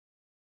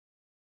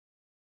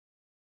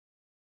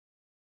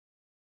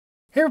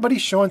Hey everybody,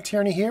 Shawn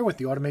here with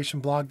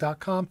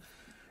theautomationblog.com,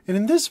 and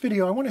in this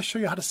video I want to show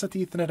you how to set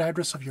the Ethernet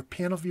address of your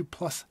PanelView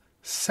Plus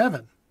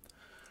 7.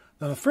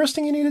 Now the first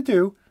thing you need to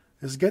do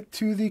is get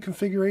to the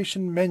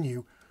configuration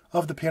menu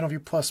of the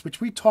PanelView Plus, which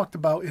we talked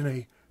about in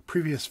a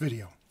previous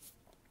video.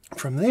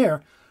 From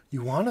there,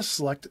 you want to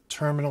select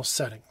Terminal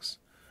Settings.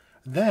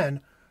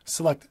 Then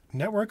select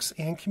Networks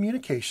and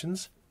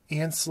Communications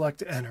and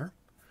select Enter.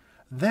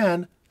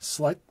 Then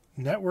select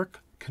Network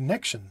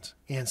Connections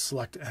and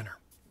select Enter.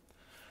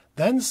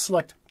 Then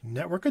select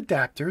Network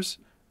Adapters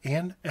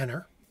and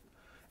Enter.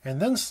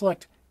 And then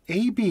select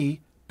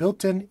AB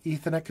Built-in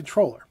Ethernet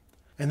Controller.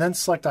 And then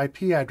select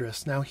IP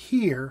address. Now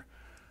here,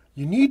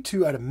 you need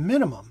to, at a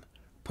minimum,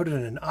 put in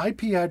an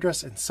IP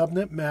address and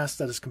subnet mask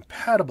that is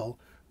compatible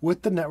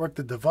with the network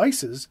the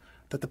devices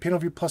that the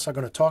PanelView Plus are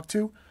going to talk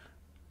to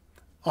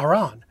are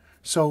on.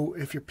 So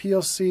if your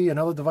PLC and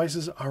other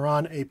devices are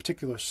on a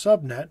particular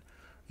subnet,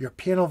 your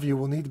PanelView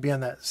will need to be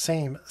on that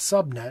same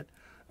subnet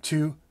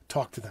to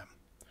talk to them.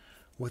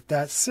 With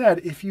that said,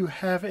 if you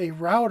have a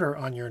router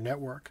on your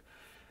network,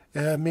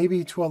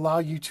 maybe to allow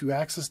you to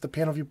access the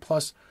PanelView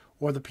Plus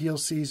or the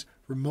PLCs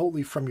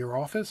remotely from your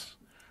office,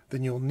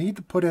 then you'll need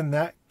to put in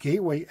that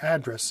gateway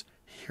address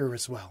here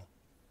as well.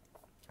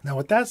 Now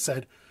with that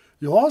said,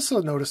 you'll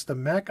also notice the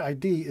MAC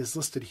ID is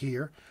listed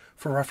here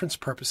for reference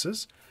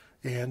purposes,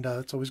 and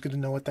it's always good to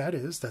know what that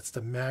is. That's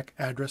the MAC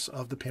address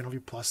of the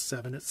PanelView Plus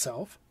 7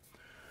 itself.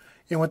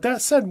 And with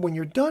that said, when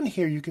you're done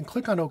here, you can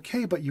click on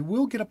OK, but you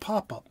will get a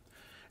pop-up.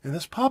 And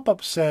this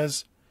pop-up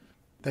says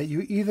that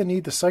you either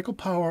need to cycle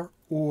power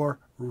or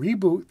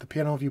reboot the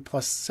PanelView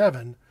Plus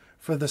 7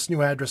 for this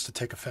new address to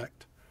take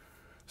effect.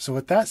 So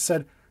with that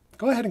said,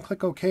 go ahead and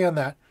click OK on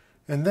that,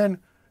 and then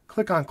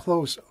click on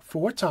Close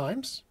 4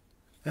 times.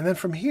 And then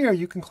from here,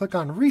 you can click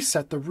on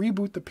Reset to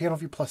reboot the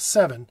PanelView Plus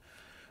 7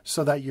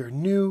 so that your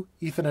new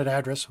Ethernet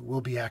address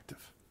will be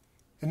active.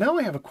 And now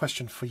I have a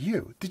question for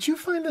you. Did you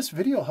find this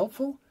video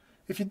helpful?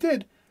 If you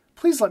did,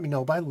 please let me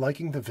know by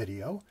liking the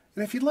video.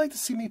 And if you'd like to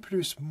see me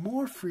produce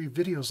more free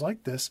videos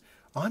like this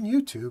on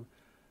YouTube,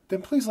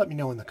 then please let me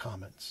know in the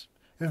comments.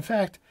 In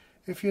fact,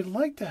 if you'd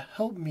like to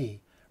help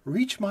me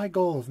reach my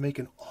goal of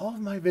making all of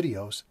my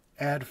videos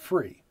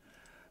ad-free,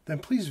 then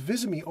please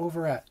visit me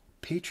over at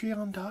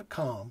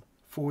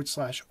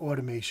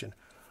patreon.com/automation.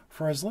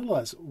 For as little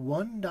as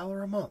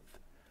 $1 a month,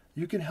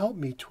 you can help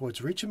me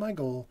towards reaching my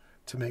goal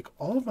to make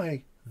all of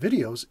my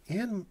videos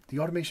and the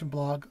automation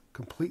blog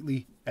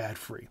completely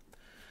ad-free.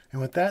 And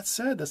with that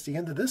said, that's the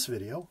end of this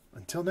video.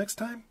 Until next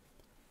time,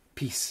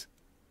 peace.